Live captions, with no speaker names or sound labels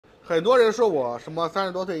很多人说我什么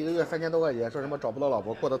30多岁一个月3000多块钱，说什么找不到老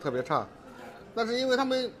婆，过得特别差，那是因为他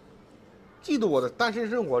们嫉妒我的单身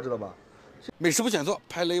生活，知道吧？美食不选做，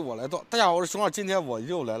排雷我来做。大家好，我是熊二，今天我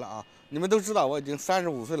又来了啊！你们都知道我已经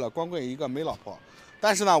35岁了，光棍一个没老婆，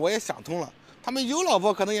但是呢，我也想通了，他们有老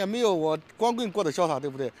婆可能也没有我光棍过得潇洒，对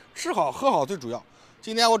不对？吃好喝好最主要。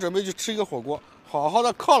今天我准备去吃一个火锅，好好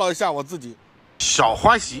的犒劳一下我自己。小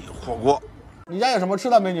欢喜火锅，你家有什么吃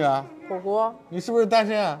的，美女啊？火锅。你是不是单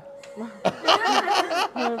身啊？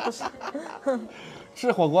不是。吃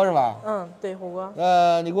火锅是吧？嗯，对，火锅。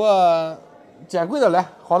你给我捡贵的来，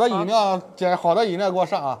好的饮料，捡好的饮料给我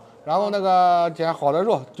上啊。然后那个捡好的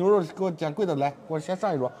肉，牛肉给我捡贵的来，给我先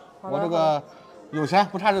上一桌。我这个有钱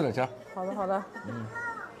不差这点钱。好的，好的。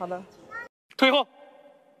好的。退后。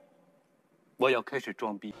我要开始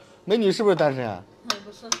装逼。美女是不是单身啊？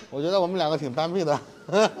不是。我觉得我们两个挺般配的。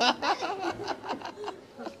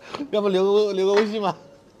要不留个微信吗？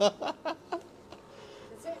这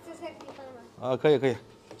菜可以放吗？啊，可以，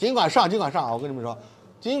尽管上啊！我跟你们说，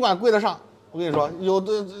尽管贵的上。我跟你说，有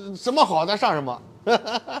的什么好咱上什么。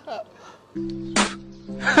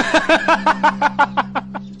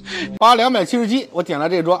花277，我点了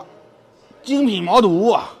这桌精品毛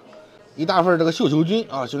肚，一大份这个绣球菌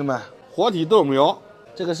啊，兄弟们，活体豆苗，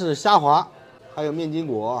这个是虾滑，还有面筋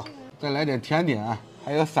果，再来点甜点，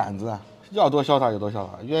还有馓子，要多潇洒有多潇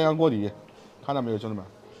洒。鸳鸯锅底，看到没有，兄弟们？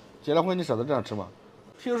结了婚你舍得这样吃吗？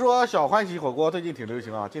听说小欢喜火锅最近挺流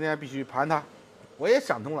行啊，今天必须盘它。我也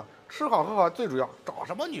想通了，吃好喝好最主要，找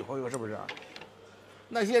什么女朋友是不是？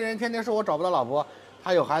那些人天天说我找不到老婆，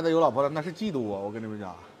还有孩子有老婆的，那是嫉妒我。我跟你们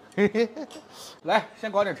讲，来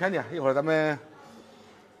先搞点甜点，一会儿咱们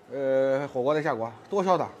火锅再下锅，多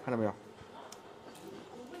潇洒，看到没有？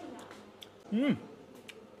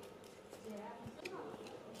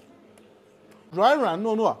软软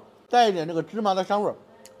糯糯，带一点这个芝麻的香味儿，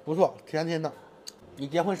不错，甜甜的。你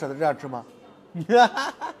结婚舍得这样吃吗？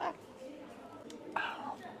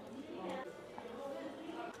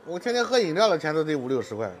我天天喝饮料的钱都得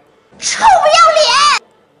50-60块，臭不要脸！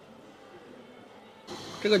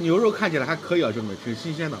这个牛肉看起来还可以啊，兄弟们，挺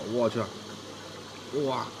新鲜的。我去，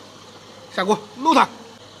哇！下锅撸它，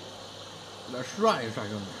来涮一涮，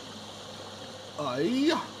兄弟们。哎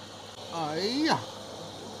呀！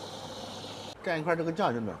蘸一块这个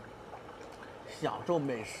酱，兄弟们，享受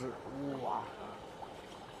美食。哇！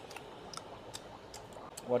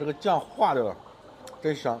我这个酱化的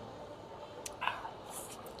真香。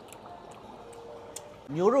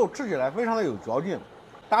牛肉吃起来非常的有嚼劲，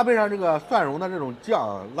搭配上这个蒜蓉的这种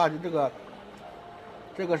酱，辣椒这个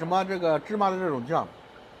芝麻的这种酱，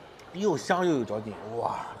又香又有嚼劲，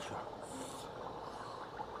哇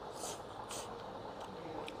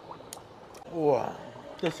去！哇，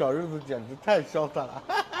这小日子简直太潇洒了，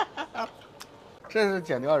这是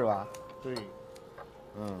剪掉是吧？对。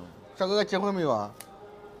小哥哥结婚没有啊？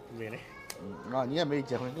没嘞。你也没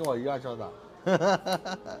结婚，跟我一样潇洒。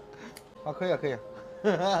啊，可以。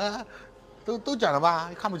都讲了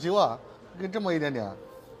吧？看不起我，跟这么一点点，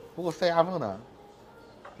不够塞牙缝的。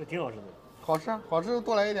这挺好吃的。好吃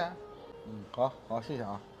多来一点。好，谢谢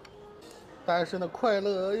啊。单身的快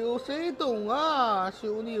乐有谁懂啊，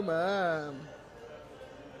兄弟们？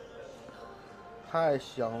太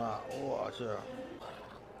香了，我去。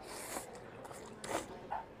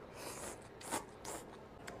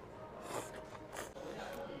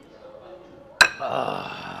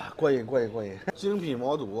过瘾！精品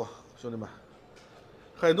毛肚，兄弟们，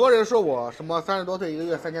很多人说我什么30多岁一个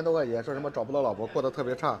月3000多块钱，说什么找不到老婆，过得特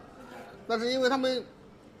别差，那是因为他们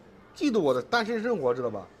嫉妒我的单身生活，知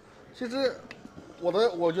道吧？其实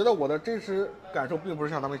我觉得我的真实感受并不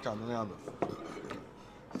是像他们讲的那样子。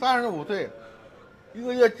35岁，一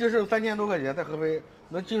个月接受3000多块钱，在合肥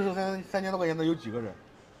能接受3000多块钱的有几个人？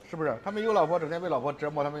是不是？他们有老婆，整天被老婆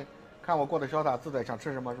折磨，他们看我过得潇洒自在，想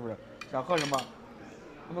吃什么是不是？想喝什么？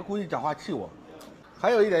他们故意讲话气我。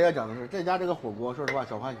还有一点要讲的是，这家这个火锅，说实话，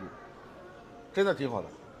小欢喜真的挺好的。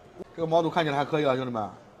这个毛肚看起来还可以啊，兄弟们，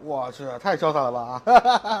我去，太潇洒了吧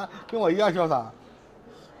啊！跟我一样潇洒。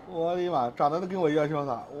我的妈，长得都跟我一样潇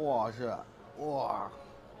洒。我去，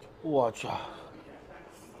我去，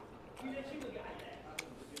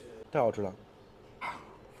太好吃了。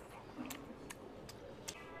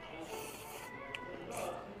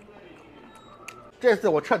这次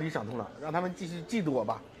我彻底想通了，让他们继续嫉妒我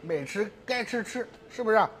吧。美食该吃，是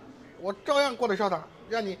不是？我照样过得潇洒，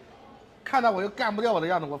让你看到我又干不掉我的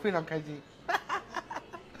样子，我非常开心。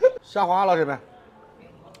虾滑，老铁们，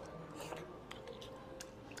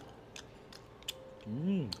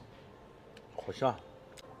好香。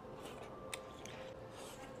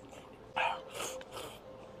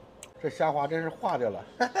这虾滑真是化掉了。